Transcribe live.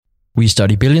We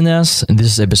study billionaires, and this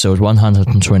is episode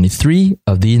 123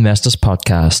 of the Investors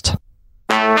Podcast.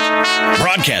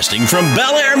 Broadcasting from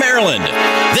Bel Air, Maryland,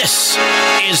 this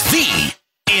is the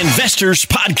Investors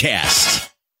Podcast.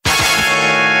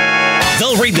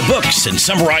 They'll read the books and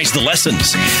summarize the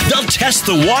lessons. They'll test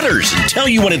the waters and tell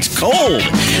you when it's cold.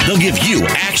 They'll give you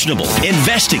actionable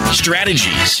investing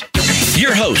strategies.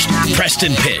 Your host,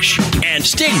 Preston Pish and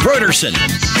Stig Broderson.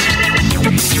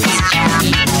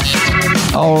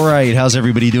 All right, how's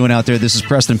everybody doing out there? This is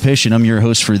Preston Pish, and I'm your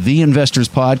host for the Investors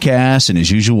Podcast. And as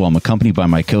usual, I'm accompanied by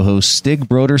my co-host, Stig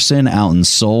Broderson, out in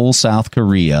Seoul, South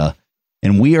Korea.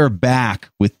 And we are back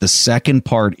with the second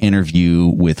part interview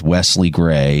with Wesley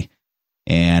Gray.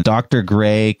 And Dr.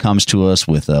 Gray comes to us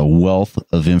with a wealth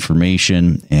of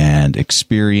information and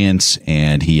experience,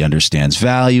 and he understands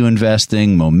value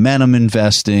investing, momentum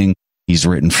investing. He's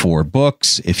written 4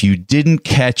 books. If you didn't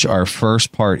catch our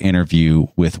first part interview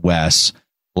with Wes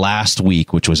last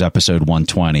week, which was episode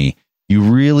 120, you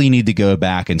really need to go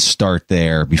back and start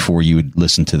there before you would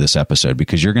listen to this episode,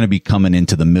 because you're going to be coming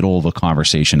into the middle of a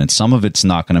conversation and some of it's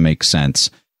not going to make sense.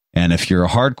 And if you're a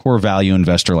hardcore value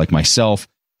investor like myself,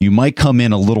 you might come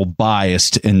in a little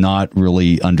biased and not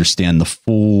really understand the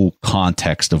full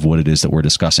context of what it is that we're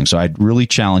discussing. So I'd really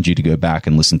challenge you to go back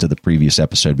and listen to the previous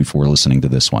episode before listening to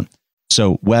this one.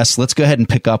 So Wes, let's go ahead and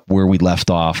pick up where we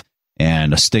left off.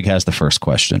 And Stig has the first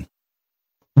question.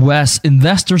 Wes,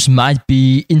 investors might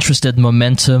be interested in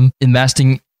momentum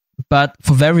investing, but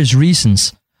for various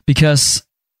reasons. Because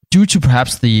due to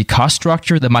perhaps the cost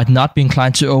structure, they might not be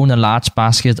inclined to own a large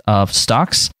basket of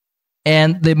stocks.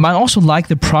 And they might also like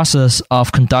the process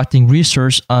of conducting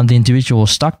research on the individual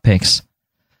stock picks.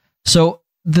 So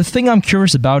the thing I'm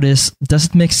curious about is, does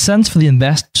it make sense for the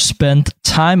investor to spend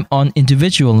time on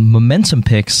individual momentum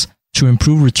picks to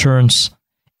improve returns?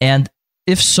 And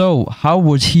if so, how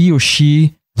would he or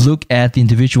she look at the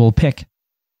individual pick?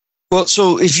 Well,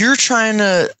 so if you're trying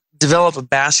to develop a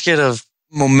basket of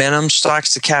momentum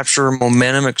stocks to capture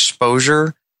momentum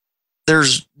exposure,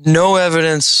 there's no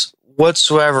evidence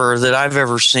whatsoever that I've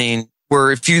ever seen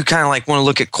where if you kind of like want to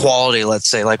look at quality, let's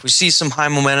say, like we see some high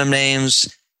momentum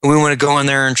names and we want to go in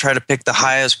there and try to pick the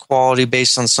highest quality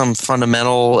based on some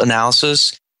fundamental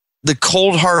analysis. The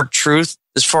cold hard truth,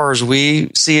 as far as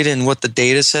we see it and what the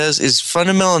data says, is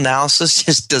fundamental analysis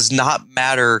just does not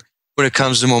matter when it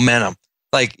comes to momentum.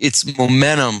 Like, it's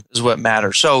momentum is what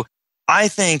matters. So I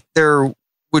think there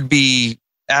would be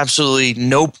absolutely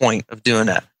no point of doing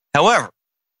that. However,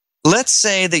 let's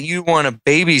say that you want a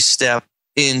baby step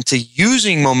into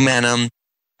using momentum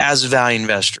as a value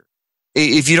investor.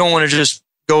 If you don't want to just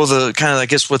go the kind of, I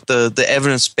guess, what the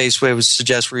evidence-based way would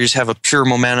suggest, where you just have a pure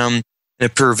momentum and a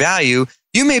pure value,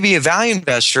 you may be a value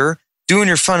investor doing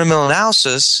your fundamental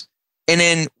analysis. And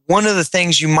then one of the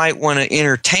things you might want to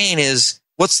entertain is,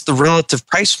 what's the relative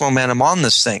price momentum on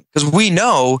this thing? Because we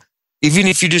know, even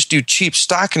if you just do cheap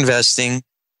stock investing,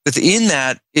 within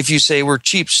that, if you say we're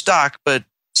cheap stock, but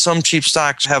some cheap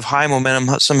stocks have high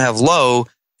momentum, some have low,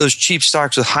 those cheap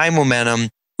stocks with high momentum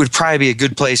would probably be a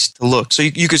good place to look. So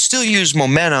you could still use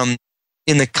momentum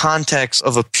in the context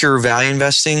of a pure value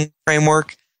investing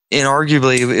framework, and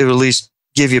arguably it would at least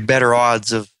give you better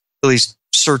odds of at least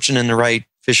searching in the right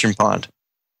fishing pond.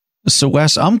 So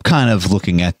Wes, I'm kind of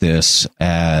looking at this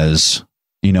as,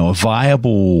 a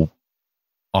viable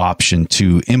option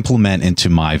to implement into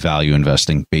my value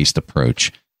investing based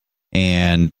approach.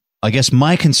 And I guess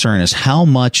my concern is how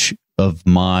much of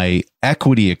my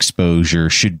equity exposure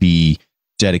should be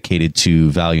dedicated to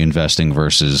value investing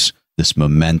versus this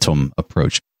momentum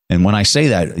approach. And when I say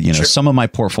that, Sure. Some of my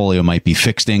portfolio might be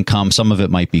fixed income, some of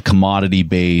it might be commodity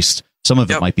based, some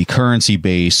of it might be currency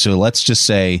based. So let's just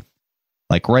say,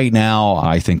 like right now,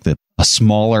 I think that a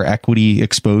smaller equity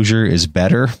exposure is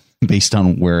better based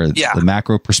on where the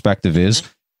macro perspective is. Mm-hmm.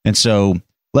 And so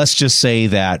let's just say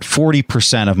that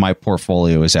 40% of my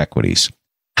portfolio is equities.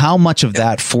 How much of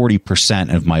that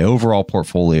 40% of my overall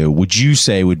portfolio would you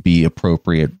say would be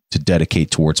appropriate to dedicate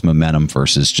towards momentum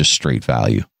versus just straight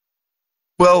value?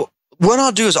 Well, what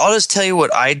I'll do is I'll just tell you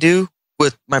what I do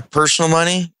with my personal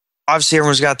money. Obviously,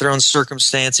 everyone's got their own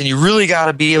circumstance, and you really got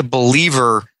to be a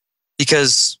believer,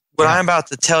 because what I'm about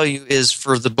to tell you is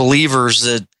for the believers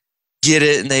that get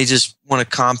it and they just want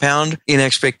to compound in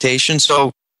expectation.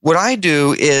 So what I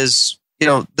do is,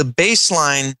 the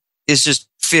baseline is just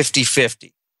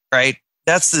 50-50, right?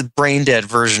 That's the brain dead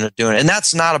version of doing it. And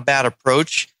that's not a bad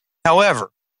approach.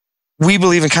 However, we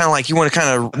believe in kind of like, you want to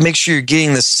kind of make sure you're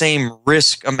getting the same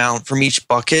risk amount from each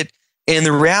bucket. And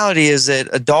the reality is that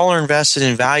 $1 invested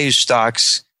in value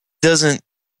stocks doesn't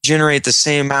generate the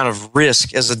same amount of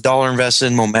risk as $1 invested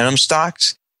in momentum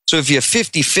stocks. So if you have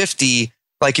 50-50,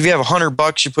 like if you have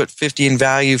 $100, you put 50 in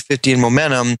value, 50 in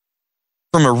momentum.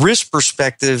 From a risk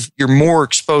perspective, you're more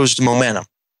exposed to momentum,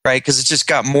 right? Because it's just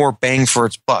got more bang for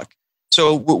its buck.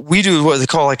 So what we do is what they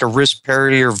call like a risk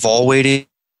parity or vol weighting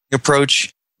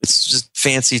approach. It's just a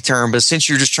fancy term, but since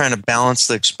you're just trying to balance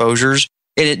the exposures,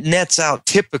 and it nets out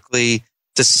typically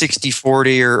to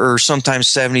 60-40 or sometimes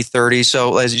 70-30.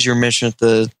 So as you mentioned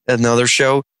at another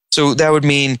show, so that would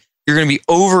mean you're going to be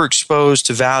overexposed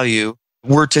to value.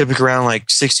 We're typically around like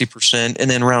 60% and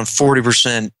then around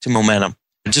 40% to momentum.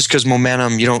 Just because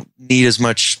momentum, you don't need as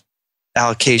much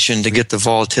allocation to get the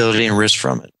volatility and risk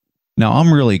from it. Now,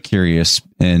 I'm really curious,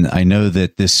 and I know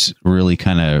that this really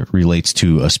kind of relates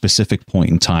to a specific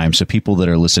point in time. So people that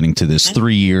are listening to this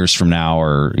 3 years from now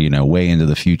or, way into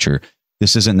the future,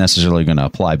 this isn't necessarily going to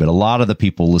apply. But a lot of the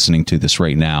people listening to this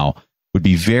right now would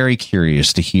be very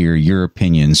curious to hear your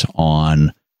opinions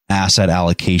on asset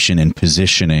allocation and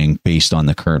positioning based on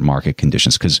the current market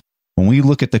conditions. Because when we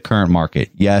look at the current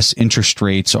market, yes, interest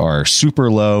rates are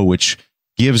super low, which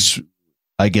gives,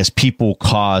 I guess, people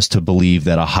cause to believe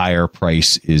that a higher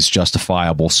price is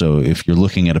justifiable. So if you're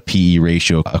looking at a PE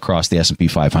ratio across the S&P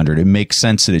 500, it makes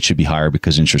sense that it should be higher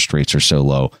because interest rates are so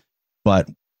low. But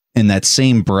in that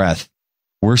same breath,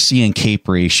 we're seeing CAPE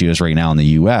ratios right now in the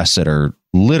US that are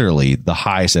literally the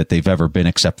highest that they've ever been,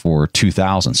 except for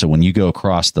 2000. So when you go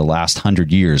across the last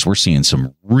 100 years, we're seeing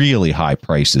some really high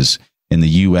prices in the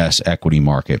U.S. equity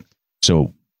market.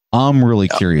 So I'm really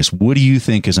curious, what do you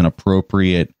think is an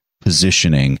appropriate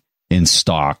positioning in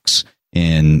stocks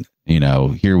in,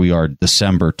 here we are,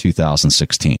 December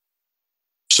 2016?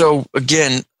 So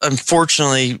again,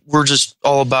 unfortunately, we're just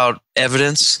all about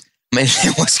evidence. I mean,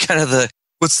 what's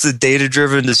the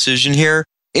data-driven decision here?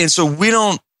 And so we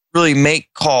don't really make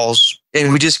calls,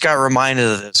 and we just got reminded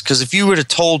of this. Because if you would have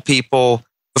told people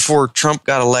before Trump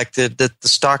got elected that the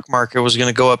stock market was going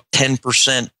to go up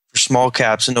 10% for small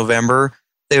caps in November,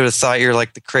 they would have thought you're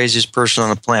like the craziest person on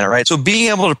the planet, right? So being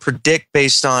able to predict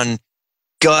based on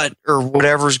gut or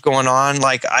whatever's going on,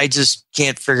 like I just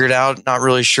can't figure it out. Not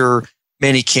really sure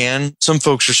many can. Some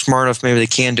folks are smart enough, maybe they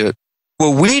can do it.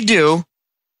 What we do,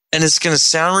 and it's going to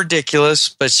sound ridiculous,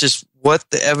 but it's just what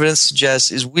the evidence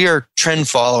suggests, is we are trend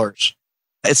followers.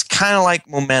 It's kind of like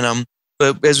momentum,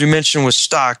 but as we mentioned with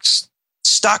stocks,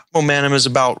 stock momentum is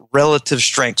about relative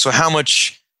strength. So how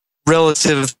much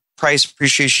relative price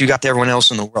appreciation you got to everyone else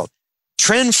in the world.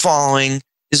 Trend following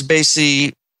is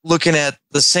basically looking at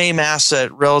the same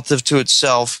asset relative to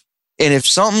itself. And if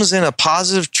something's in a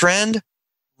positive trend,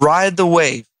 ride the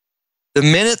wave. The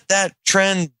minute that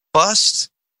trend busts,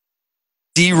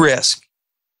 de-risk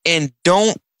and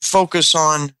don't focus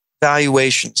on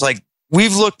valuations. Like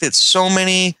we've looked at so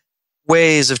many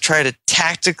ways of trying to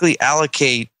tactically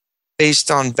allocate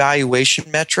based on valuation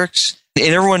metrics.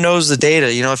 And everyone knows the data.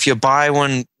 If you buy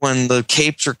when the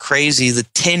capes are crazy, the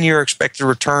 10-year expected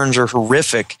returns are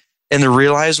horrific and the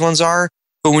realized ones are.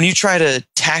 But when you try to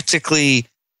tactically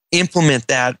implement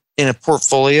that in a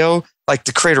portfolio, like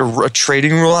to create a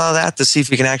trading rule out of that to see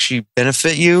if it can actually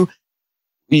benefit you,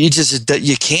 you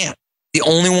can't. The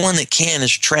only one that can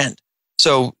is trend.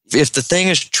 So if the thing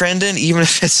is trending, even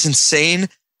if it's insane,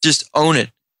 just own it.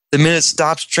 The minute it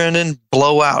stops trending,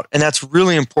 blow out. And that's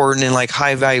really important in like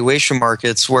high valuation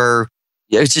markets where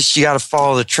it's just, you got to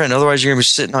follow the trend. Otherwise, you're going to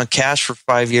be sitting on cash for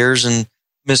 5 years and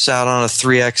miss out on a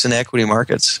 3X in equity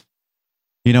markets.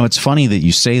 It's funny that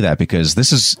you say that because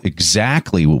this is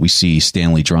exactly what we see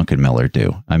Stanley Druckenmiller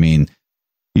do. I mean,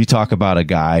 you talk about a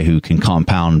guy who can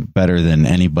compound better than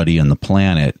anybody on the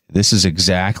planet. This is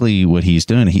exactly what he's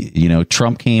doing.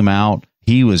 Trump came out.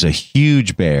 He was a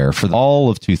huge bear for all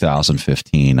of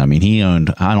 2015. I mean, he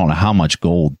owned, I don't know how much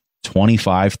gold,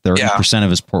 25, 30% of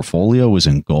his portfolio was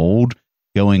in gold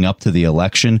going up to the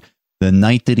election. The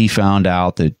night that he found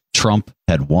out that Trump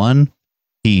had won,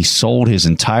 he sold his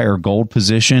entire gold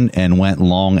position and went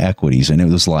long equities. And it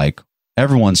was like,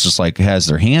 everyone's just like has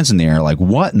their hands in the air, like,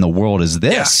 what in the world is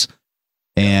this?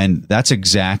 Yeah. And that's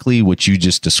exactly what you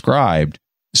just described.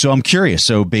 So I'm curious.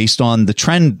 So based on the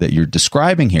trend that you're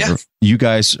describing here, you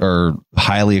guys are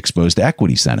highly exposed to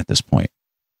equities then at this point.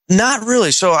 Not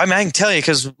really. So I can tell you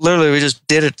because literally we just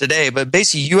did it today, but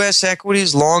basically U.S.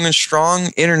 equities, long and strong,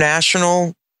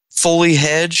 international, fully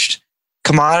hedged,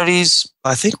 commodities,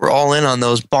 I think we're all in on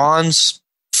those. Bonds,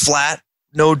 flat,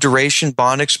 no duration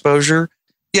bond exposure.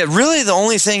 Yeah, really the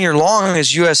only thing you're long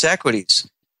is U.S. equities.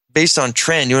 Based on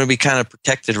trend, you want to be kind of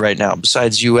protected right now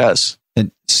besides U.S.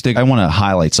 And Stig, I want to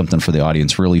highlight something for the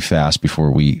audience really fast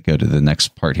before we go to the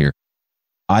next part here.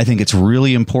 I think it's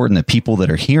really important that people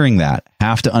that are hearing that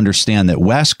have to understand that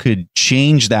Wes could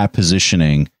change that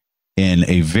positioning in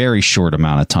a very short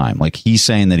amount of time. Like he's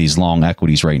saying that he's long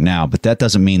equities right now, but that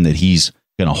doesn't mean that he's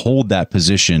going to hold that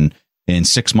position in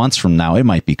 6 months from now. It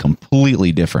might be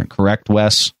completely different. Correct,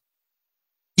 Wes?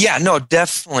 Yeah, no,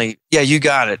 definitely. Yeah, you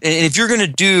got it. And if you're going to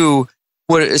do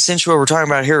what essentially what we're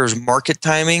talking about here is market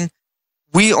timing,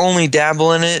 we only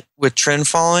dabble in it with trend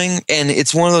following. And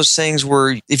it's one of those things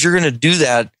where if you're going to do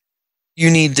that, you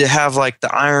need to have like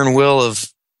the iron will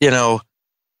of,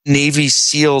 Navy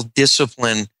SEAL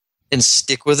discipline and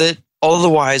stick with it.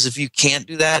 Otherwise, if you can't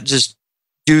do that, just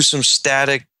do some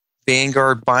static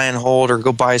Vanguard buy and hold, or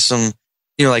go buy some,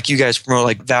 like you guys promote,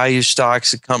 like value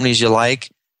stocks and companies you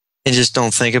like, and just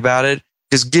don't think about it.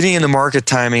 Because getting into market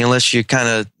timing, unless you kind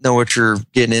of know what you're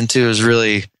getting into, is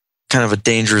really kind of a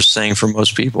dangerous thing for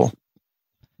most people.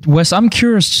 Wes, I'm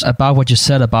curious about what you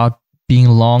said about being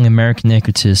long American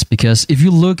equities, because if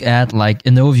you look at like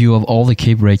an overview of all the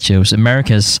CAPE ratios,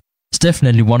 America is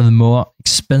definitely one of the more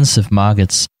expensive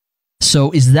markets.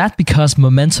 So is that because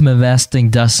momentum investing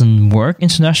doesn't work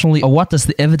internationally, or what does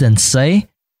the evidence say?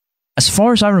 As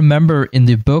far as I remember in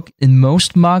the book, in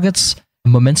most markets,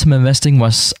 momentum investing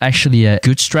was actually a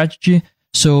good strategy.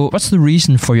 So what's the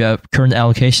reason for your current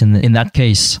allocation in that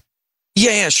case?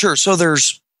 Yeah, sure. So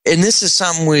and this is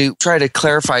something we try to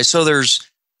clarify. So there's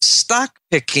stock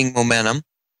picking momentum,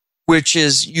 which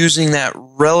is using that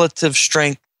relative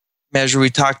strength measure we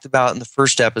talked about in the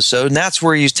first episode. And that's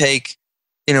where you take,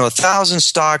 1,000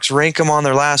 stocks, rank them on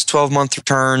their last 12-month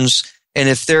returns. And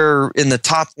if they're in the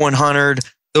top 100,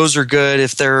 those are good.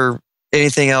 If they're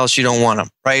anything else, you don't want them,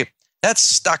 right? That's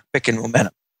stock picking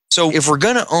momentum. So if we're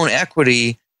going to own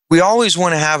equity, we always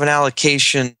want to have an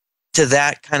allocation to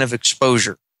that kind of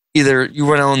exposure. Either you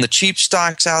want to own the cheap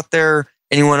stocks out there,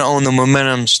 and you want to own the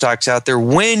momentum stocks out there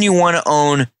when you want to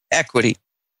own equity.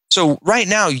 So right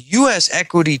now, U.S.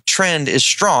 equity trend is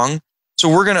strong. So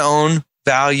we're going to own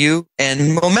value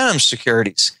and momentum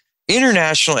securities.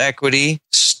 International equity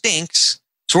stinks.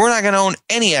 So we're not going to own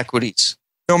any equities,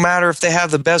 no matter if they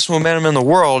have the best momentum in the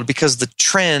world, because the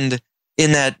trend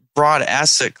in that broad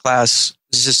asset class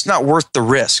is just not worth the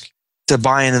risk to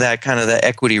buy into that kind of the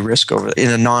equity risk over in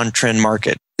a non-trend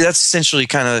market. That's essentially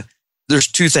there's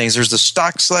two things. There's the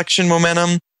stock selection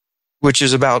momentum, which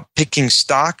is about picking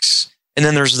stocks. And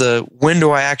then there's the when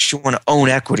do I actually want to own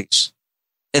equities?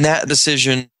 And that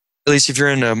decision, at least if you're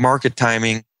into market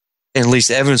timing, and at least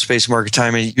evidence-based market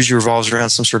timing, it usually revolves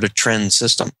around some sort of trend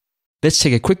system. Let's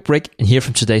take a quick break and hear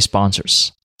from today's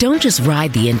sponsors. Don't just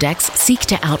ride the index, seek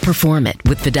to outperform it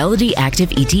with Fidelity Active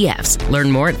ETFs.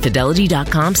 Learn more at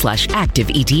fidelity.com/active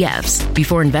ETFs.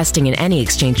 Before investing in any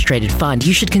exchange-traded fund,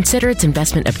 you should consider its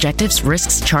investment objectives,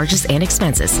 risks, charges, and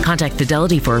expenses. Contact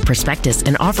Fidelity for a prospectus,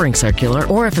 an offering circular,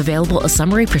 or if available, a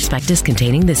summary prospectus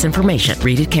containing this information.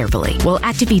 Read it carefully. While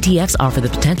active ETFs offer the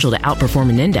potential to outperform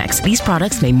an index, these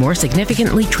products may more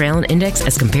significantly trail an index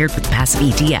as compared with passive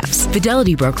ETFs.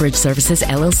 Fidelity Brokerage Services,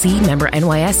 LLC, member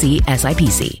NYSE,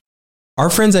 SIPC. Our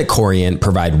friends at Corient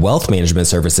provide wealth management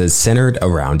services centered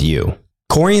around you.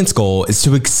 Corient's goal is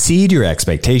to exceed your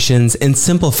expectations and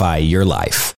simplify your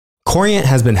life. Corient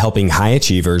has been helping high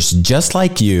achievers just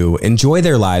like you enjoy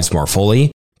their lives more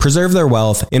fully, preserve their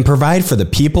wealth, and provide for the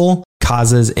people,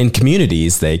 causes, and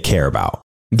communities they care about.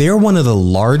 They're one of the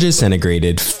largest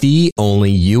integrated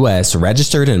fee-only U.S.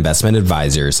 registered investment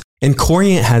advisors, and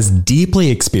Corient has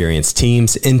deeply experienced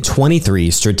teams in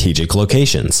 23 strategic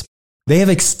locations. They have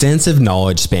extensive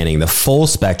knowledge spanning the full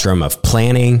spectrum of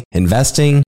planning,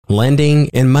 investing, lending,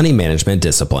 and money management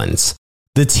disciplines.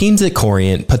 The teams at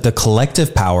Corient put the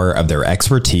collective power of their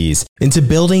expertise into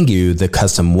building you the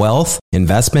custom wealth,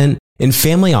 investment, and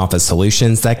family office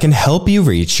solutions that can help you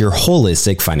reach your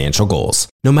holistic financial goals,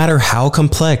 no matter how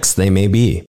complex they may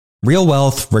be. Real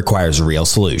wealth requires real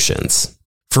solutions.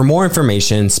 For more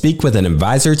information, speak with an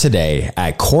advisor today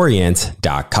at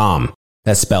Corient.com.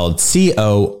 That's spelled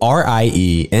Corient.com.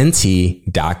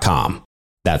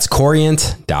 That's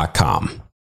Corient.com.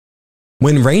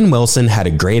 When Rainn Wilson had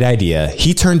a great idea,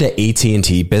 he turned to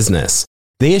AT&T Business.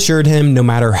 They assured him no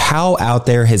matter how out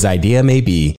there his idea may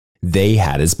be, they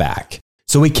had his back.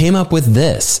 So he came up with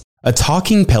this, a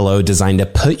talking pillow designed to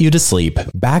put you to sleep,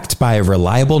 backed by a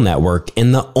reliable network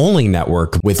and the only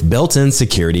network with built-in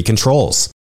security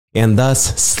controls. And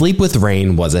thus, Sleep with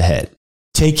Rainn was a hit.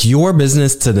 Take your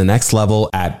business to the next level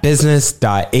at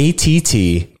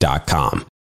business.att.com.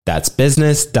 That's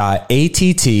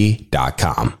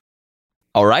business.att.com.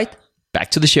 All right,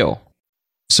 back to the show.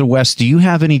 So, Wes, do you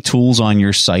have any tools on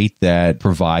your site that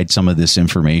provide some of this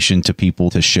information to people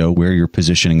to show where your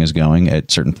positioning is going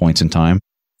at certain points in time?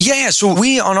 Yeah. So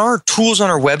we, on our tools on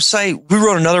our website, we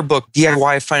wrote another book,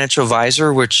 DIY Financial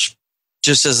Advisor, which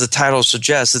just as the title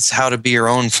suggests, it's how to be your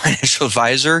own financial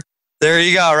advisor. There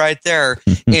you go, right there.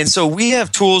 And so we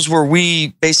have tools where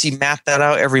we basically map that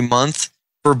out every month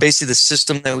for basically the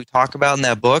system that we talk about in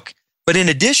that book. But in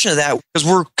addition to that, because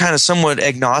we're kind of somewhat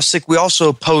agnostic, we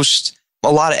also post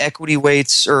a lot of equity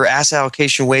weights or asset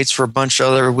allocation weights for a bunch of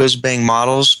other whiz-bang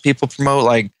models people promote,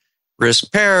 like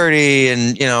risk parity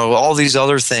and, all these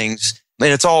other things. And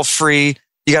it's all free.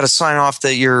 You got to sign off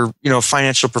that you're, a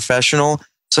financial professional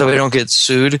so we don't get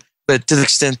sued. But to the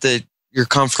extent that you're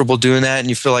comfortable doing that and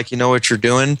you feel like you know what you're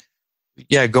doing,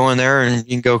 yeah, go in there and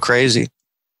you can go crazy.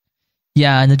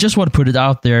 Yeah, and I just want to put it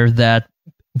out there that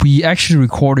we actually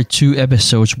recorded 2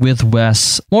 episodes with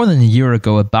Wes more than a year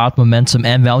ago about momentum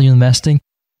and value investing.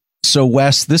 So,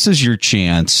 Wes, this is your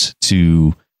chance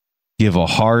to give a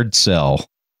hard sell,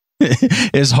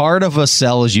 as hard of a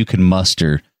sell as you can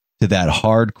muster to that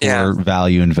hardcore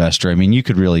value investor. I mean, you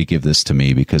could really give this to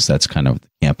me because that's kind of the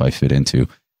camp I fit into.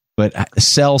 But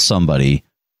sell somebody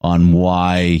on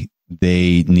why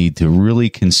they need to really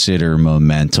consider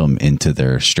momentum into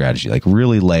their strategy. Like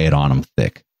really lay it on them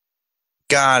thick.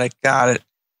 Got it.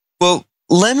 Well,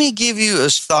 let me give you a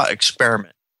thought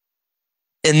experiment.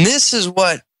 And this is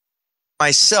what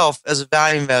myself as a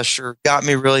value investor got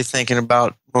me really thinking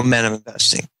about momentum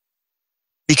investing.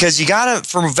 Because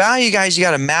from value guys, you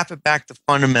got to map it back to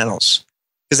fundamentals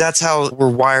because that's how we're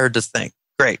wired to think.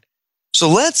 Great. So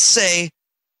let's say,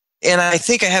 and I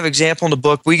think I have an example in the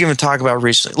book we even talked about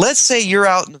recently. Let's say you're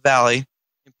out in the valley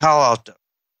in Palo Alto.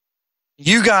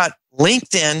 You got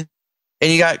LinkedIn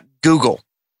and you got Google.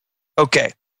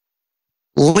 Okay.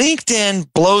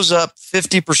 LinkedIn blows up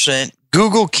 50%.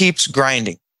 Google keeps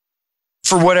grinding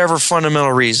for whatever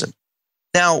fundamental reason.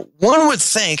 Now, one would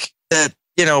think that,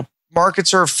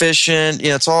 markets are efficient.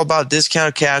 It's all about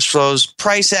discounted cash flows.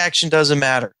 Price action doesn't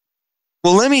matter.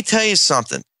 Well, let me tell you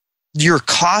something. Your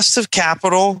cost of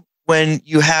capital when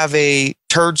you have a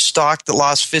turd stock that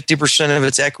lost 50% of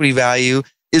its equity value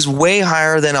is way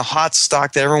higher than a hot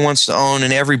stock that everyone wants to own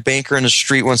and every banker in the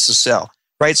street wants to sell,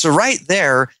 right? So right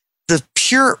there, the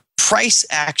pure price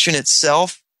action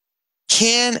itself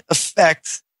can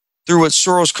affect, through what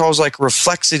Soros calls like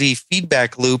reflexity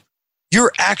feedback loop,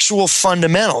 your actual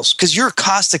fundamentals, because your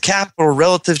cost of capital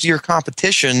relative to your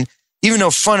competition, even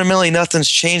though fundamentally nothing's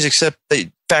changed except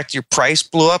the fact your price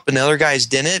blew up and the other guys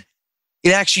didn't,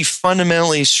 it actually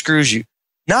fundamentally screws you.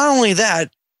 Not only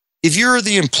that, if you're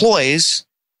the employees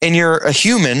and you're a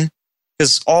human,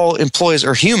 because all employees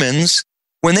are humans,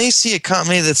 when they see a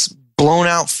company that's blown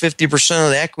out 50%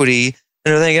 of the equity,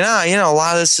 and they're thinking, a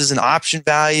lot of this is an option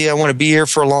value. I want to be here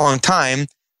for a long time.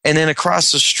 And then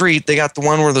across the street, they got the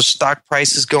one where the stock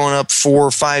price is going up 4 or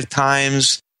 5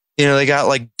 times. They got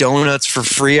like donuts for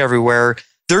free everywhere.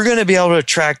 They're going to be able to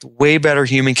attract way better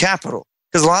human capital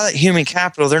because a lot of that human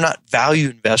capital, they're not value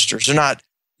investors. They're not,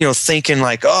 thinking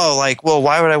like, well,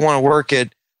 why would I want to work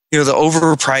at, the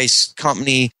overpriced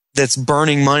company that's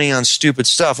burning money on stupid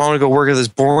stuff? I want to go work at this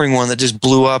boring one that just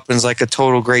blew up and is like a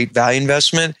total great value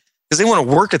investment because they want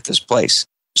to work at this place.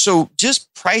 So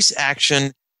just price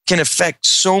action can affect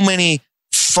so many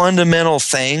fundamental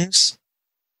things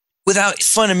without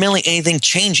fundamentally anything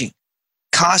changing.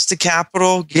 Cost of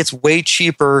capital gets way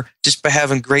cheaper just by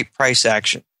having great price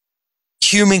action.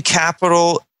 Human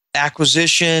capital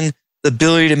acquisition, the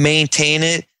ability to maintain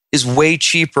it is way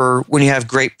cheaper when you have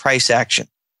great price action,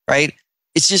 right?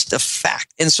 It's just a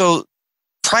fact. And so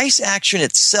price action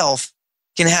itself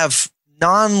can have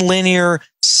nonlinear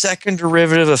second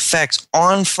derivative effects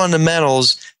on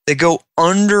fundamentals that go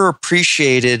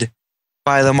underappreciated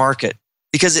by the market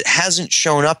because it hasn't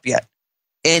shown up yet.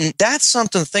 And that's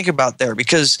something to think about there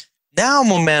because now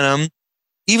momentum,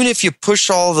 even if you push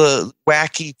all the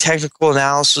wacky technical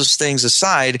analysis things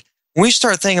aside, when we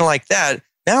start thinking like that,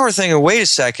 now we're thinking, wait a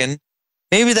second,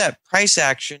 maybe that price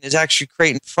action is actually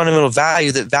creating fundamental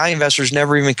value that value investors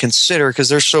never even consider because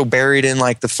they're so buried in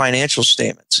like the financial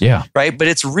statements. Yeah. Right. But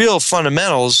it's real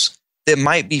fundamentals that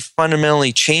might be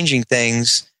fundamentally changing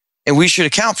things. And we should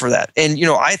account for that. And,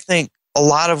 I think a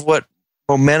lot of what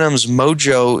Momentum's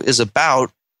mojo is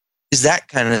about is that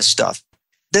kind of stuff.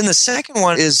 Then the second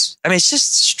one is, it's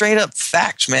just straight up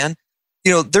facts, man.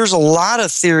 There's a lot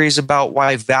of theories about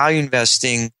why value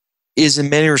investing is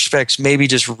in many respects maybe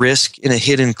just risk in a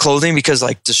hidden clothing because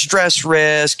like distress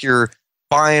risk, you're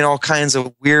buying all kinds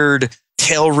of weird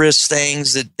tail risk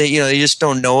things that you just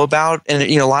don't know about. And,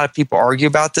 a lot of people argue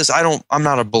about this. I'm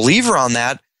not a believer on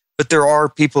that. But there are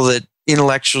people that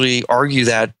intellectually argue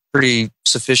that pretty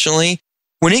sufficiently.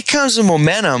 When it comes to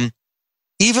momentum,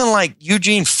 even like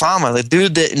Eugene Fama, the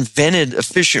dude that invented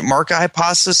efficient market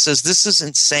hypothesis, says this is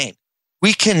insane.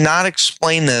 We cannot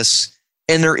explain this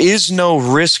And there is no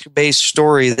risk-based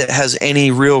story that has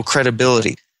any real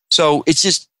credibility. So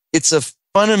it's a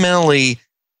fundamentally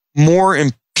more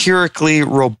empirically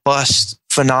robust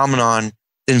phenomenon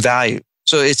than value.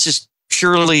 So it's just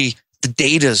purely the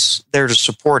data's there to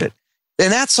support it.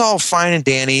 And that's all fine and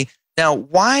dandy. Now,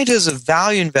 why does a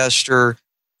value investor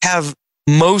have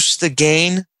most the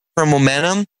gain from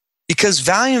momentum? Because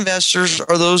value investors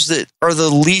are those that are the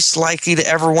least likely to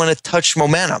ever want to touch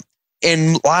momentum.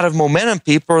 And a lot of momentum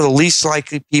people are the least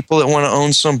likely people that want to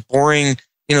own some boring,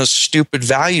 stupid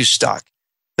value stock.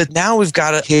 But now we've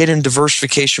got a hidden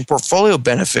diversification portfolio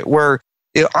benefit where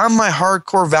I'm my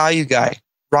hardcore value guy.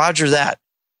 Roger that.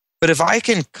 But if I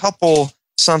can couple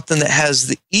something that has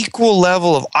the equal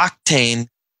level of octane,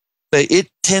 but it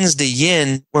tends to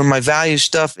yin when my value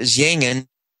stuff is yinging,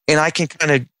 and I can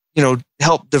kind of,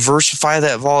 help diversify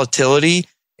that volatility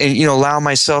and, allow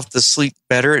myself to sleep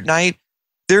better at night,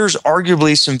 there's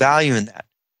arguably some value in that.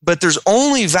 But there's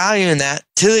only value in that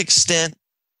to the extent,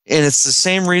 and it's the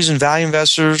same reason value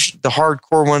investors, the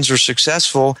hardcore ones, are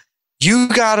successful. You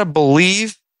got to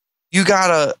believe, you got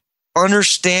to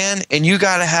understand, and you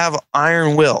got to have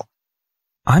iron will.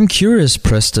 I'm curious,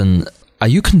 Preston. Are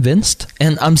you convinced?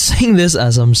 And I'm saying this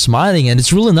as I'm smiling, and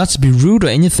it's really not to be rude or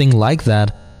anything like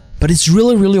that, but it's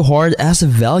really, really hard as a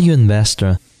value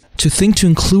investor to think to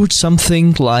include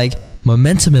something like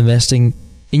momentum investing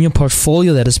in your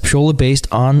portfolio that is purely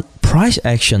based on price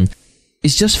action. It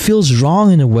just feels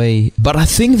wrong in a way. But I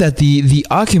think that the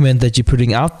argument that you're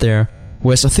putting out there,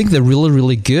 Wes, I think they're really,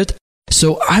 really good.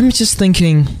 So I'm just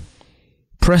thinking,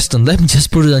 Preston, let me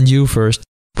just put it on you first.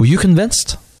 Were you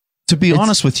convinced? To be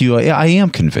honest with you, I am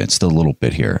convinced a little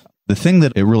bit here. The thing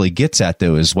that it really gets at,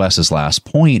 though, is Wes's last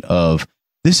point of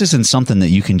this isn't something that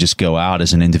you can just go out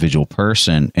as an individual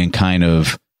person and kind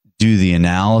of do the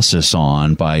analysis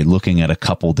on by looking at a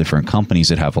couple different companies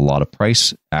that have a lot of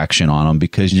price action on them,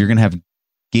 because you're going to have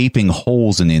gaping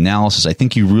holes in the analysis. I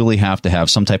think you really have to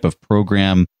have some type of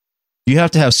program. You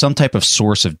have to have some type of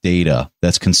source of data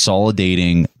that's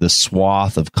consolidating the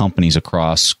swath of companies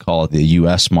across, call it the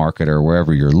US market or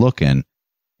wherever you're looking,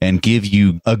 and give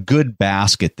you a good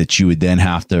basket that you would then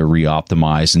have to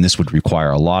re-optimize. And this would require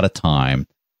a lot of time.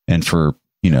 And for,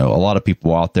 a lot of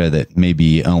people out there that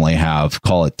maybe only have,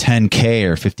 call it 10K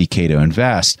or 50K to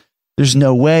invest, there's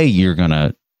no way you're going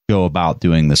to go about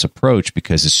doing this approach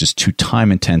because it's just too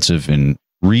time intensive and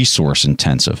resource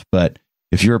intensive. But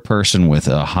if you're a person with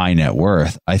a high net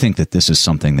worth, I think that this is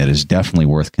something that is definitely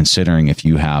worth considering if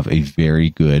you have a very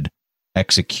good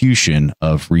execution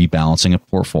of rebalancing a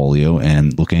portfolio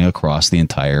and looking across the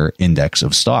entire index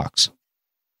of stocks.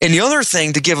 And the other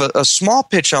thing, to give a small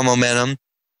pitch on momentum,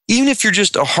 even if you're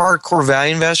just a hardcore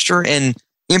value investor and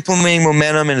implementing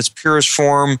momentum in its purest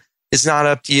form is not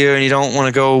up to you and you don't want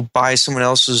to go buy someone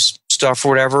else's stuff or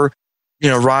whatever,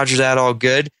 roger that, all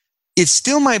good. It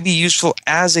still might be useful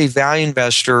as a value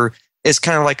investor as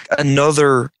kind of like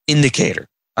another indicator.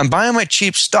 I'm buying my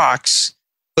cheap stocks,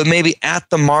 but maybe at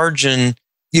the margin,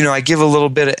 I give a little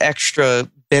bit of extra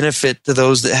benefit to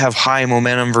those that have high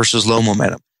momentum versus low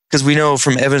momentum. Because we know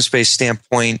from evidence-based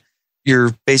standpoint,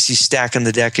 you're basically stacking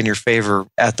the deck in your favor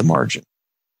at the margin.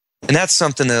 And that's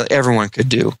something that everyone could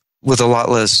do with a lot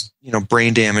less,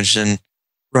 brain damage than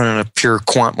running a pure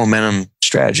quant momentum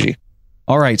strategy.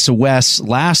 All right. So Wes,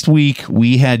 last week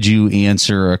we had you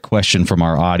answer a question from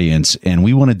our audience, and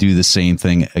we want to do the same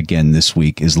thing again this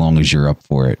week, as long as you're up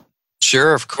for it.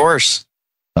 Sure, of course.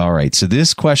 All right. So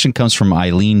this question comes from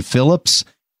Eileen Phillips,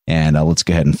 and let's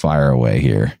go ahead and fire away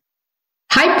here.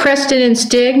 Hi, Preston and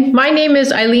Stig. My name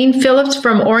is Eileen Phillips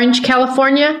from Orange,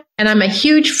 California, and I'm a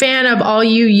huge fan of all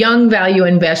you young value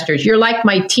investors. You're like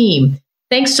my team.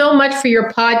 Thanks so much for your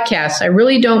podcast. I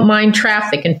really don't mind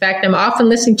traffic. In fact, I'm often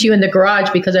listening to you in the garage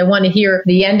because I want to hear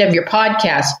the end of your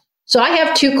podcast. So I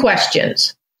have two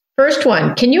questions. First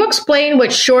one, can you explain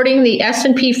what shorting the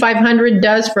S&P 500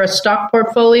 does for a stock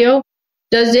portfolio?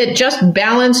 Does it just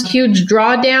balance huge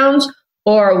drawdowns?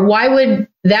 Or why would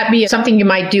that be something you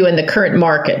might do in the current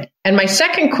market? And my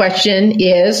second question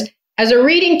is, as a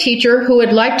reading teacher who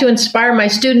would like to inspire my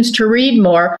students to read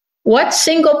more, what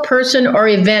single person or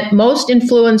event most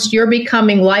influenced your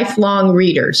becoming lifelong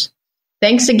readers?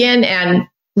 Thanks again and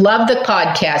love the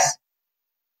podcast.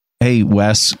 Hey,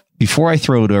 Wes, before I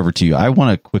throw it over to you, I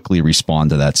want to quickly respond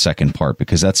to that second part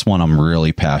because that's one I'm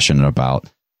really passionate about.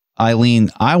 Eileen,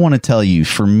 I want to tell you,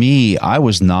 for me, I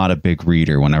was not a big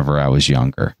reader whenever I was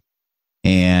younger.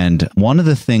 And one of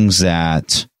the things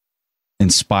that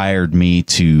inspired me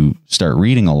to start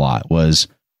reading a lot was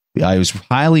I was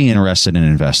highly interested in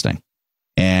investing.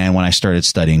 And when I started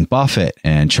studying Buffett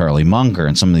and Charlie Munger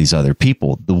and some of these other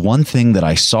people, the one thing that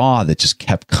I saw that just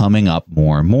kept coming up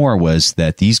more and more was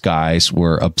that these guys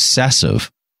were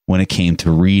obsessive when it came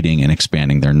to reading and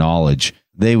expanding their knowledge.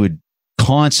 They would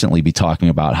constantly be talking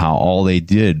about how all they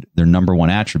did, their number one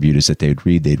attribute is that they'd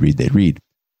read.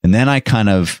 And then I kind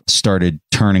of started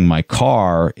turning my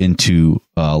car into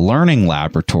a learning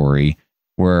laboratory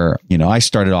where, I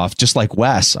started off just like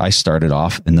Wes. I started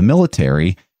off in the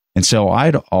military. And so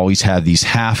I'd always have these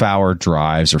half-hour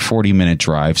drives or 40-minute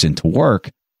drives into work.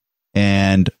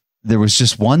 And there was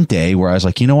just one day where I was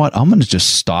like, you know what? I'm going to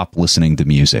just stop listening to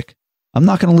music. I'm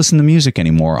not going to listen to music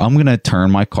anymore. I'm going to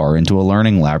turn my car into a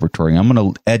learning laboratory. I'm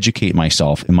going to educate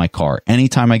myself in my car.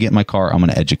 Anytime I get in my car, I'm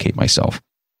going to educate myself.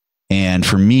 And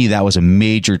for me, that was a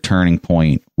major turning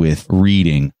point with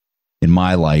reading in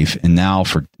my life. And now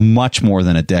for much more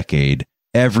than a decade,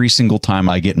 every single time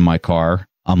I get in my car,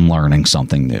 I'm learning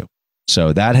something new.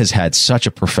 So that has had such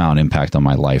a profound impact on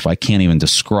my life. I can't even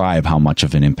describe how much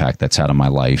of an impact that's had on my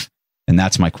life. And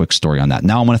that's my quick story on that.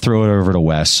 Now I'm going to throw it over to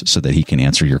Wes so that he can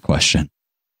answer your question.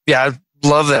 Yeah, I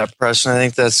love that, Preston. I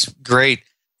think that's great.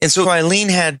 And so Eileen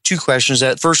had two questions.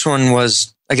 That first one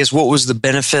was, I guess, what was the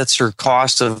benefits or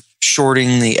cost of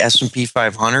shorting the S&P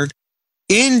 500?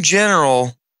 In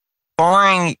general,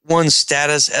 barring one's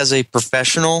status as a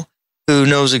professional who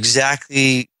knows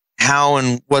exactly how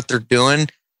and what they're doing,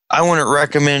 I wouldn't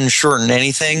recommend shorting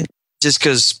anything just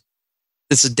because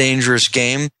it's a dangerous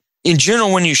game. In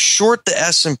general, when you short the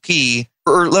S&P,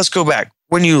 or let's go back,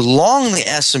 when you long the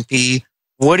S&P,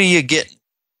 what do you get?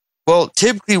 Well,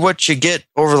 typically what you get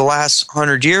over the last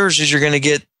 100 years is you're going to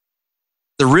get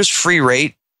the risk-free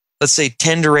rate, let's say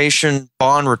 10 duration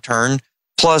bond return,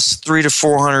 plus 300 to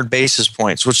 400 basis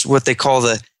points, which is what they call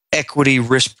the equity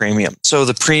risk premium. So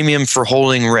the premium for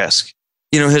holding risk.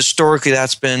 Historically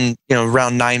that's been,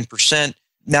 around 9%.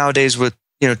 Nowadays with,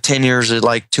 10 years at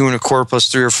like 2.25 plus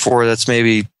 3 or 4, that's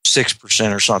maybe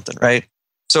 6% or something, right?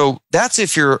 So that's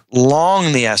if you're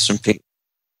long the S&P.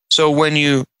 So when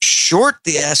you short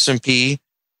the S&P,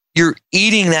 you're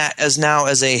eating that as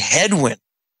a headwind.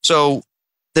 So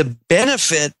the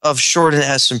benefit of shorting the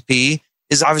S&P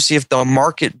is obviously if the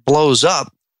market blows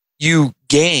up, you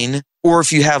gain, or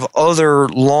if you have other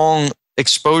long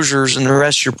exposures in the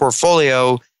rest of your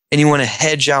portfolio and you want to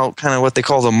hedge out kind of what they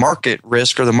call the market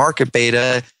risk or the market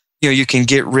beta, you can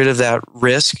get rid of that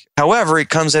risk. However, it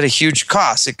comes at a huge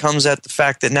cost. It comes at the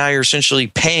fact that now you're essentially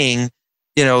paying,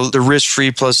 the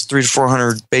risk-free plus 300 to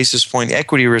 400 basis point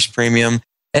equity risk premium.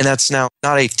 And that's now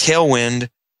not a tailwind,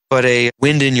 but a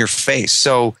wind in your face.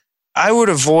 So I would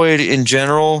avoid in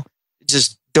general,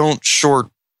 just don't short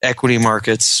equity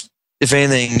markets. If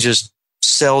anything, just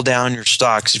sell down your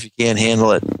stocks if you can't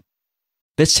handle it.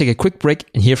 Let's take a quick break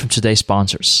and hear from today's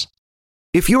sponsors.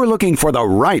 If you're looking for the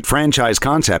right franchise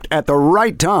concept at the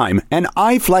right time, an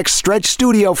iFlex Stretch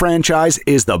Studio franchise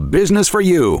is the business for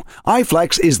you.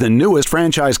 iFlex is the newest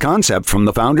franchise concept from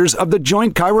the founders of The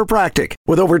Joint Chiropractic.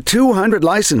 With over 200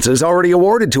 licenses already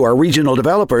awarded to our regional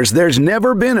developers, there's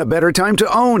never been a better time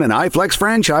to own an iFlex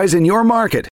franchise in your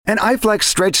market. An iFlex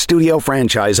Stretch Studio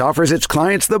franchise offers its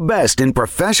clients the best in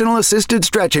professional assisted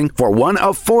stretching for one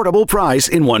affordable price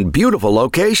in one beautiful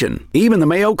location. Even the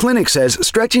Mayo Clinic says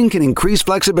stretching can increase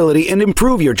flexibility and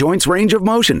improve your joints' range of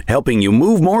motion, helping you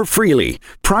move more freely.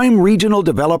 Prime regional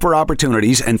developer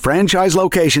opportunities and franchise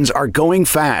locations are going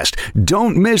fast.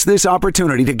 Don't miss this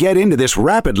opportunity to get into this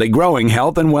rapidly growing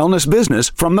health and wellness business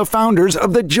from the founders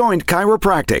of The Joint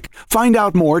Chiropractic. Find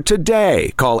out more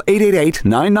today. Call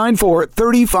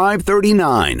 888-994-3539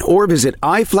 or visit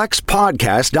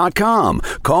iflexpodcast.com.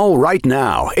 Call right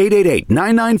now,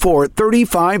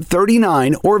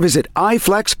 888-994-3539 or visit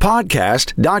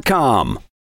iflexpodcast.com.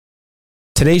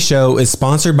 Today's show is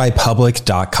sponsored by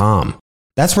Public.com.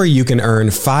 That's where you can earn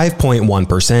 5.1%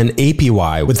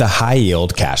 APY with a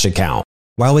high-yield cash account.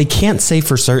 While we can't say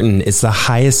for certain it's the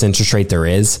highest interest rate there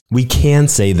is, we can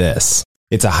say this.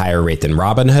 It's a higher rate than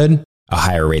Robinhood, a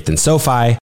higher rate than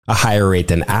SoFi, a higher rate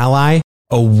than Ally,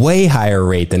 a way higher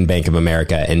rate than Bank of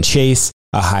America and Chase,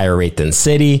 a higher rate than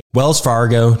Citi, Wells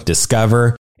Fargo,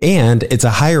 Discover, and it's a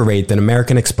higher rate than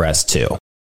American Express too.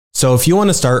 So if you want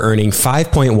to start earning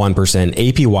 5.1%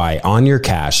 APY on your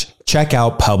cash, check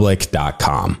out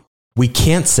Public.com. We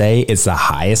can't say it's the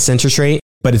highest interest rate,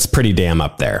 but it's pretty damn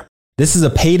up there. This is a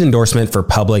paid endorsement for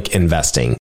Public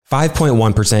Investing.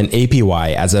 5.1%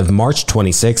 APY as of March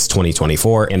 26,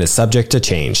 2024 and is subject to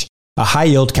change. A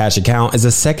high-yield cash account is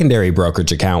a secondary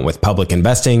brokerage account with Public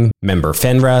Investing, member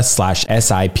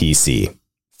FINRA/SIPC.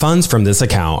 Funds from this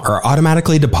account are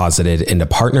automatically deposited into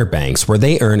partner banks where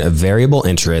they earn a variable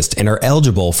interest and are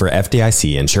eligible for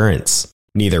FDIC insurance.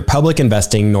 Neither public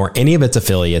investing nor any of its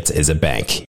affiliates is a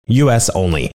bank. U.S.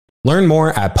 only. Learn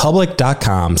more at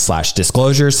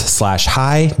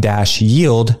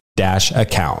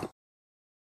public.com/disclosures/high-yield-account.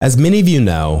 As many of you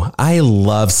know, I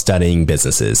love studying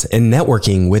businesses and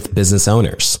networking with business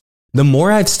owners. The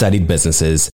more I've studied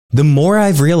businesses, the more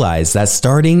I've realized that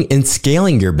starting and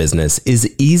scaling your business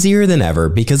is easier than ever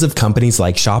because of companies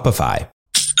like Shopify.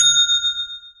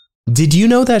 Did you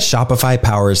know that Shopify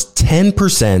powers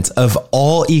 10% of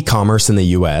all e-commerce in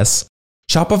the US?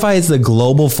 Shopify is the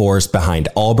global force behind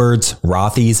Allbirds,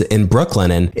 Rothy's, and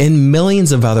Brooklinen, and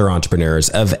millions of other entrepreneurs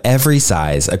of every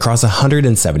size across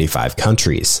 175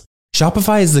 countries.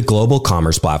 Shopify is the global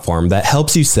commerce platform that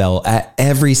helps you sell at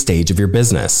every stage of your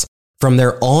business, from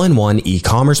their all-in-one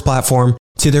e-commerce platform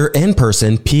to their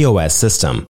in-person POS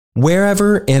system.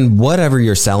 Wherever and whatever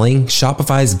you're selling,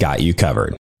 Shopify's got you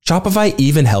covered. Shopify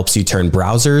even helps you turn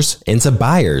browsers into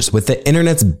buyers with the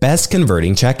internet's best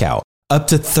converting checkout, up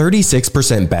to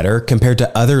 36% better compared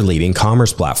to other leading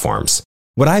commerce platforms.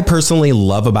 What I personally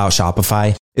love about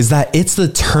Shopify is that it's the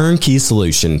turnkey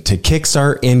solution to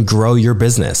kickstart and grow your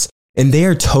business, and they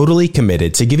are totally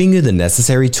committed to giving you the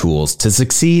necessary tools to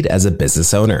succeed as a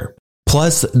business owner.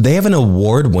 Plus, they have an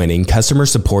award-winning customer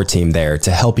support team there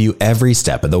to help you every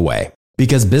step of the way.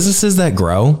 Because businesses that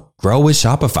grow with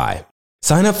Shopify.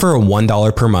 Sign up for a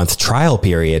 $1 per month trial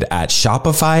period at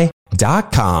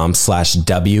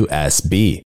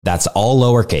shopify.com/WSB. That's all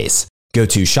lowercase. Go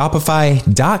to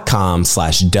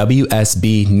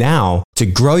shopify.com/WSB now to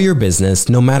grow your business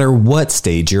no matter what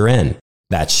stage you're in.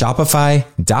 That's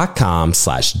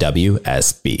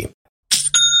shopify.com/WSB.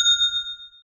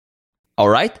 All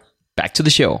right, back to the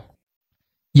show.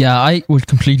 Yeah, I would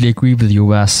completely agree with you,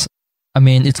 Wes. I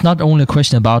mean, it's not only a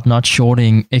question about not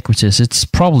shorting equities, it's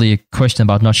probably a question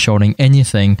about not shorting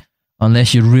anything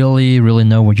unless you really, really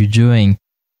know what you're doing.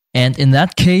 And in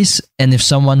that case, and if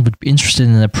someone would be interested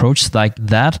in an approach like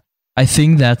that, I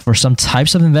think that for some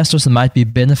types of investors, it might be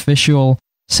beneficial,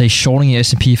 say, shorting the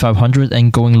S&P 500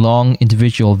 and going long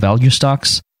individual value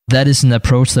stocks. That is an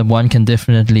approach that one can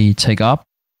definitely take up.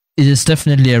 It is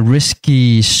definitely a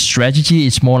risky strategy.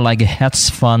 It's more like a hedge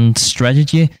fund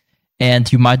strategy.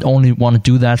 And you might only want to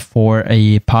do that for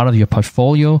a part of your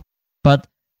portfolio. But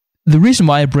the reason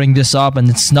why I bring this up, and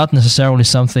it's not necessarily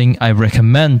something I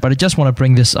recommend, but I just want to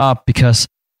bring this up because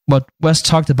what Wes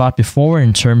talked about before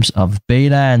in terms of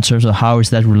beta, in terms of how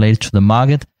is that related to the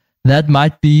market, that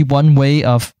might be one way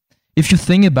of, if you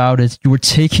think about it, you were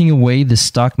taking away the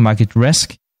stock market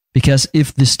risk. Because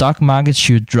if the stock market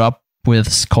should drop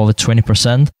with, call it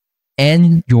 20%,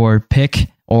 and your pick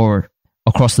or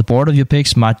across the board of your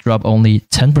picks might drop only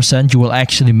 10%, you will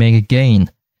actually make a gain.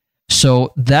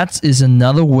 So that is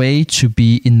another way to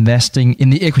be investing in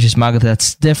the equities market.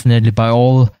 That's definitely, by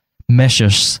all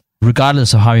measures,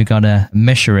 regardless of how you're going to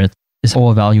measure it, is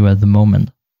overvalued at the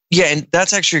moment. Yeah, and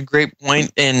that's actually a great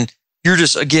point. And you're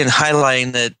just, again,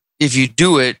 highlighting that if you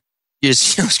do it,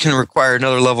 it's going to require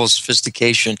another level of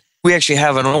sophistication. We actually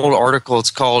have an old article.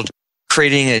 It's called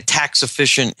Creating a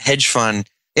Tax-Efficient Hedge Fund.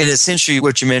 And essentially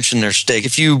what you mentioned there, Stig,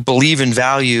 if you believe in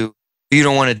value, but you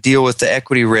don't want to deal with the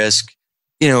equity risk,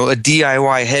 a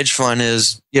DIY hedge fund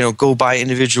is, go buy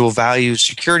individual value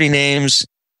security names,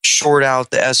 short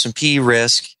out the S&P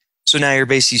risk. So now you're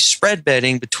basically spread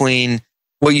betting between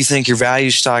what you think your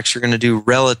value stocks are going to do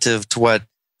relative to what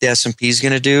the S&P is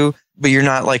going to do, but you're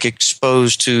not like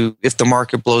exposed to, if the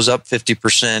market blows up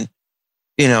 50%,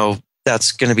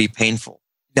 that's going to be painful.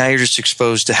 Now you're just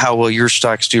exposed to how well your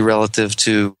stocks do relative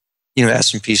to,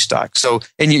 S&P stocks. So,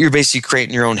 and you're basically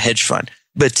creating your own hedge fund.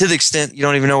 But to the extent you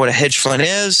don't even know what a hedge fund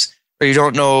is, or you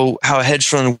don't know how a hedge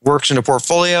fund works in a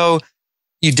portfolio,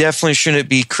 you definitely shouldn't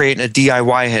be creating a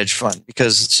DIY hedge fund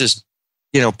because it's just,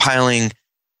 piling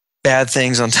bad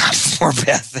things on top of more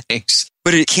bad things.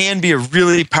 But it can be a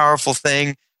really powerful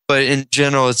thing. But in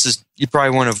general, it's just, you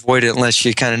probably want to avoid it unless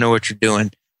you kind of know what you're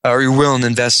doing, or you're willing to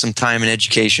invest some time and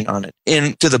education on it.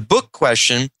 And to the book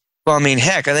question, well,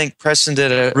 I think Preston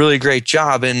did a really great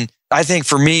job. And I think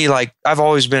for me, like, I've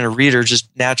always been a reader, just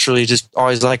naturally, just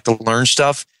always like to learn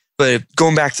stuff. But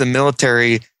going back to the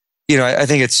military, I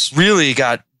think it's really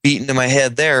got beaten to my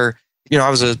head there. I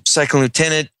was a second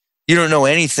lieutenant. You don't know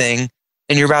anything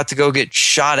and you're about to go get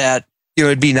shot at.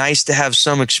 It'd be nice to have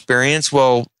some experience.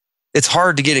 Well, it's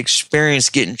hard to get experience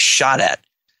getting shot at.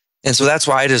 And so that's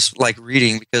why I just like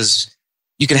reading, because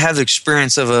you can have the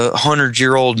experience of a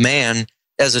 100-year-old man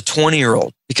as a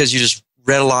 20-year-old because you just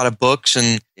read a lot of books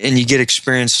and you get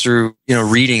experience through,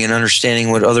 reading and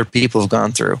understanding what other people have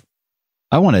gone through.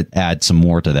 I want to add some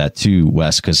more to that too,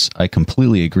 Wes, because I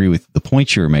completely agree with the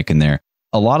points you were making there.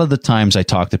 a lot of the times I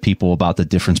talk to people about the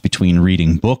difference between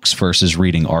reading books versus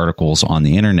reading articles on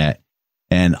the internet.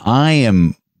 And I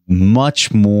am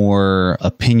much more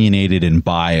opinionated and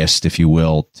biased, if you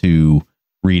will, to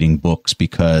reading books,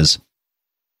 because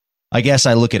I guess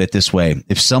I look at it this way.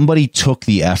 If somebody took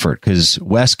the effort, because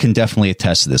Wes can definitely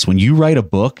attest to this, when you write a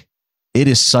book, it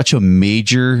is such a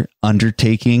major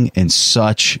undertaking and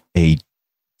such a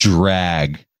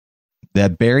drag.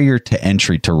 That barrier to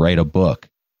entry to write a book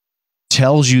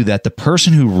tells you that the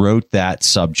person who wrote that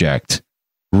subject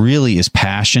really is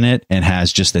passionate and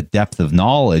has just a depth of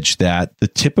knowledge that the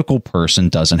typical person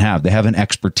doesn't have. They have an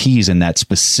expertise in that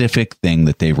specific thing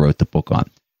that they wrote the book on.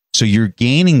 So you're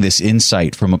gaining this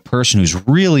insight from a person who's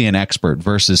really an expert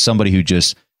versus somebody who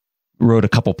just wrote a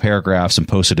couple paragraphs and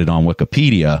posted it on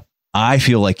Wikipedia. I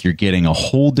feel like you're getting a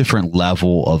whole different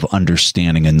level of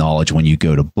understanding and knowledge when you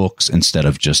go to books instead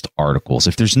of just articles.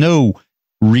 If there's no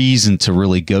reason to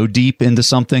really go deep into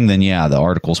something, then yeah, the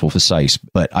articles will suffice.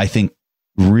 But I think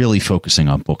really focusing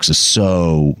on books is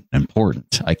so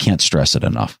important. I can't stress it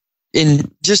enough. In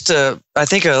just I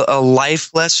think a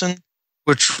life lesson,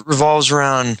 which revolves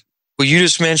around what you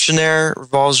just mentioned there,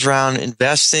 revolves around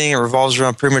investing, it revolves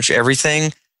around pretty much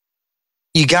everything.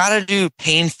 You got to do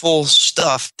painful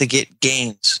stuff to get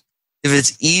gains. If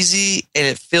it's easy and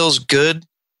it feels good,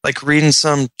 like reading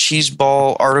some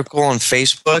cheeseball article on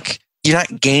Facebook, you're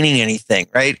not gaining anything,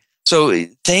 right? So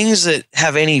things that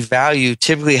have any value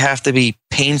typically have to be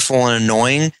painful and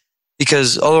annoying,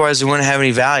 because otherwise they wouldn't have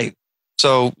any value.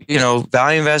 So,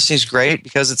 value investing is great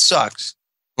because it sucks.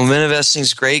 Momentum investing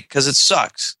is great because it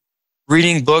sucks.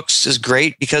 Reading books is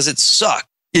great because it sucks.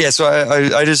 Yeah, so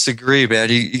I just agree, man.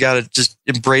 You got to just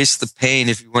embrace the pain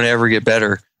if you want to ever get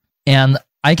better. And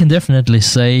I can definitely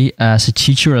say, as a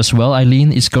teacher as well,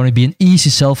 Eileen, it's going to be an easy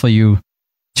sell for you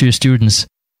to your students.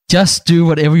 Just do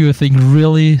whatever you think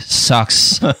really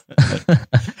sucks.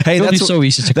 Hey, that's so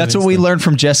easy to. That's what we learned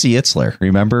from Jesse Itzler.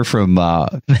 Remember from?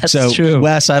 That's true.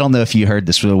 Wes, I don't know if you heard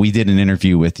this. We did an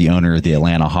interview with the owner of the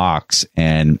Atlanta Hawks,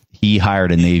 and he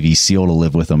hired a Navy SEAL to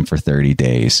live with him for 30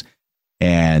 days.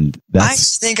 And I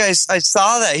think I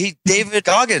saw that. David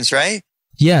Goggins, right?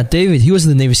 Yeah, David. He was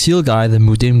the Navy SEAL guy that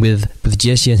moved in with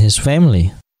Jesse and his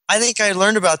family. I think I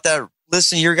learned about that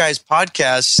listening to your guys'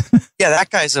 podcast. Yeah, that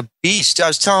guy's a beast. I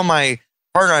was telling my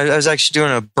partner, I was actually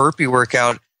doing a burpee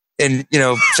workout and,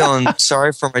 feeling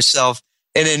sorry for myself.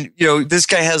 And then, this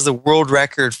guy has the world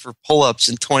record for pull-ups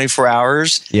in 24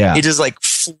 hours. Yeah. He does like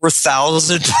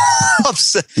 4,000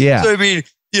 pull-ups. Yeah. So, I mean,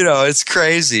 it's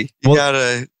crazy. You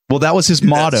gotta... Well, that was his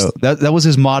motto. That was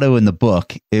his motto in the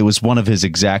book. It was one of his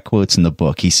exact quotes in the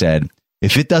book. He said,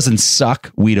 "If it doesn't suck,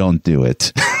 we don't do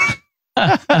it."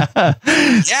 Yeah,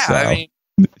 so, I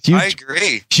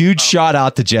agree. Huge shout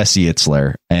out to Jesse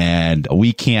Itzler. And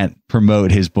we can't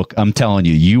promote his book. I'm telling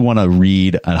you, you want to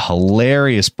read a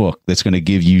hilarious book that's going to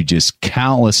give you just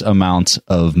countless amounts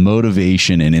of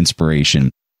motivation and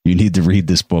inspiration. You need to read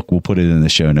this book. We'll put it in the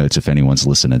show notes if anyone's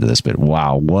listening to this. But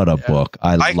wow, what a book.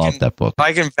 I love that book.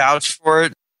 I can vouch for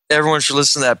it. Everyone should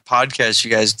listen to that podcast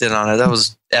you guys did on it. That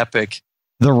was epic.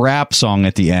 The rap song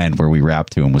at the end where we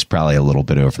rap to him was probably a little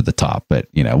bit over the top, but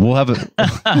we'll have it.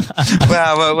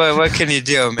 Well, what can you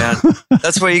do, man?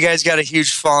 That's why you guys got a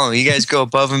huge following. You guys go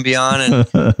above and beyond and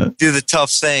do the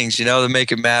tough things, to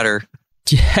make it matter.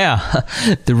 Yeah,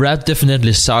 the rap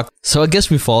definitely sucked. So I guess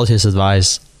we followed his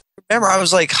advice. Remember, I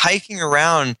was like hiking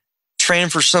around, training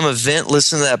for some event,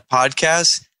 listening to that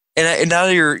podcast. And now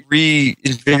that you're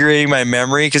reinvigorating my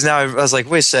memory, because now I was like,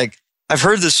 wait a sec, I've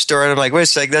heard this story. And I'm like, wait a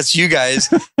sec, that's you guys.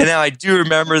 And now I do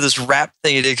remember this rap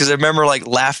thing you did, because I remember like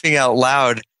laughing out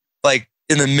loud, like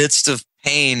in the midst of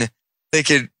pain,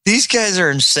 thinking, these guys are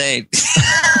insane.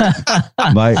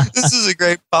 This is a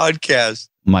great podcast.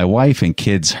 My wife and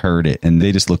kids heard it and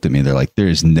they just looked at me. They're like,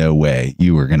 there's no way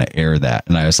you were going to air that.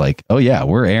 And I was like, oh yeah,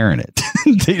 we're airing it.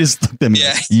 They just looked at me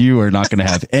like, you are not going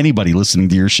to have anybody listening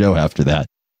to your show after that.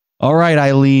 All right,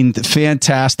 Eileen,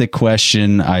 fantastic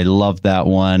question. I love that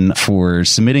one. For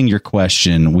submitting your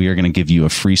question, we are going to give you a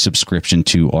free subscription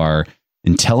to our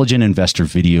Intelligent Investor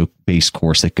video-based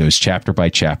course that goes chapter by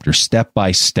chapter, step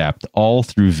by step, all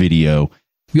through video.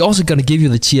 We're also going to give you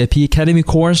the TIP Academy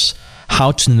course,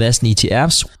 How to Invest in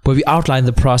ETFs, where we outline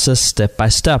the process step by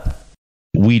step.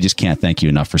 We just can't thank you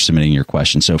enough for submitting your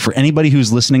question. So for anybody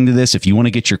who's listening to this, if you want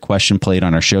to get your question played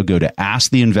on our show, go to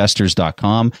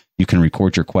asktheinvestors.com. You can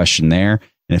record your question there.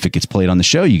 And if it gets played on the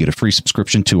show, you get a free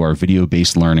subscription to our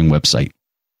video-based learning website.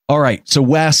 All right. So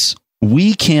Wes,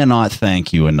 we cannot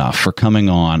thank you enough for coming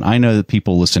on. I know that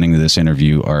people listening to this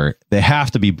interview they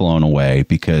have to be blown away,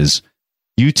 because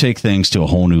you take things to a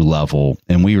whole new level.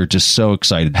 And we were just so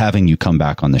excited having you come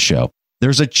back on the show.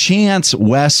 There's a chance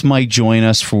Wes might join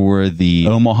us for the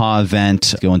Omaha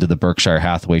event, going to the Berkshire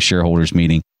Hathaway shareholders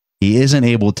meeting. He isn't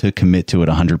able to commit to it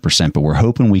 100%, but we're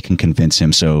hoping we can convince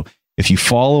him. So if you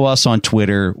follow us on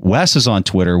Twitter, Wes is on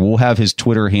Twitter. We'll have his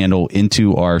Twitter handle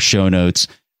into our show notes.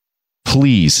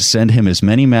 Please send him as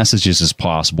many messages as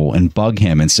possible and bug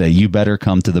him and say, you better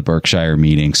come to the Berkshire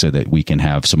meeting so that we can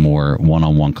have some more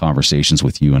one-on-one conversations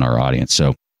with you and our audience.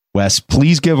 So Wes,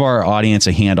 please give our audience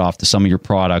a handoff to some of your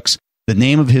products. The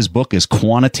name of his book is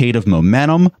Quantitative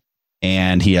Momentum,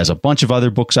 and he has a bunch of other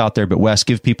books out there. But Wes,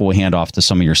 give people a handoff to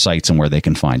some of your sites and where they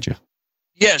can find you.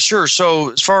 Yeah, sure.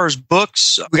 So as far as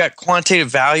books, we got Quantitative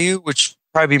Value, which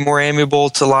probably be more amiable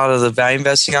to a lot of the value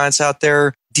investing audience out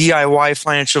there. DIY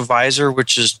Financial Advisor,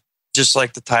 which is just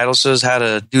like the title says, how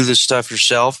to do this stuff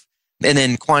yourself. And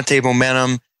then Quantitative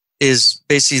Momentum is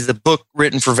basically the book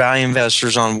written for value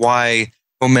investors on why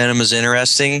momentum is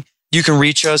interesting. You can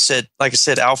reach us at, like I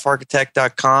said,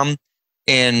 alphaarchitect.com.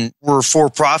 And we're for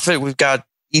profit. We've got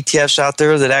ETFs out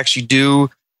there that actually do,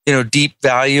 deep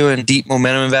value and deep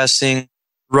momentum investing,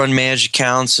 run managed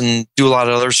accounts, and do a lot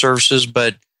of other services.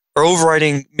 But our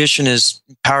overriding mission is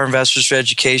empower investors for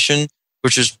education,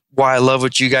 which is why I love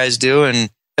what you guys do. And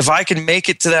if I can make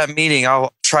it to that meeting,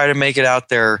 I'll try to make it out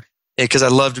there because I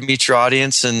love to meet your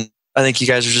audience. And I think you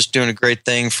guys are just doing a great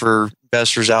thing for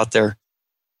investors out there.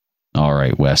 All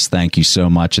right, Wes, thank you so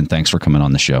much. And thanks for coming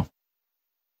on the show.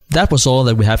 That was all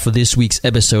that we had for this week's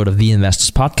episode of The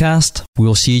Investors Podcast. We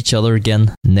will see each other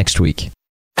again next week.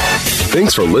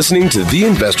 Thanks for listening to The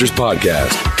Investors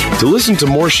Podcast. To listen to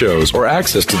more shows or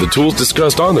access to the tools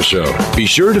discussed on the show, be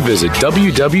sure to visit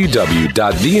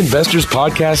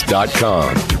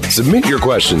www.theinvestorspodcast.com. Submit your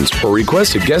questions or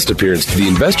request a guest appearance to The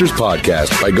Investors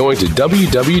Podcast by going to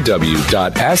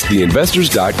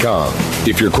www.asktheinvestors.com.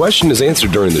 If your question is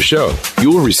answered during the show,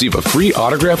 you will receive a free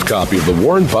autographed copy of the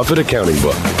Warren Buffett Accounting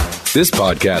Book. This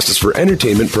podcast is for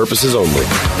entertainment purposes only.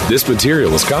 This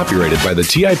material is copyrighted by the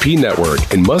TIP Network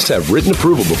and must have written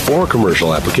approval before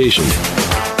commercial application.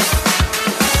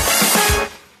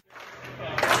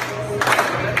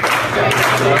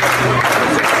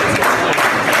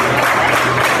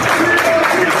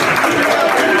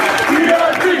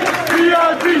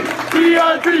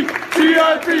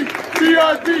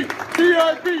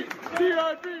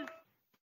 TIP.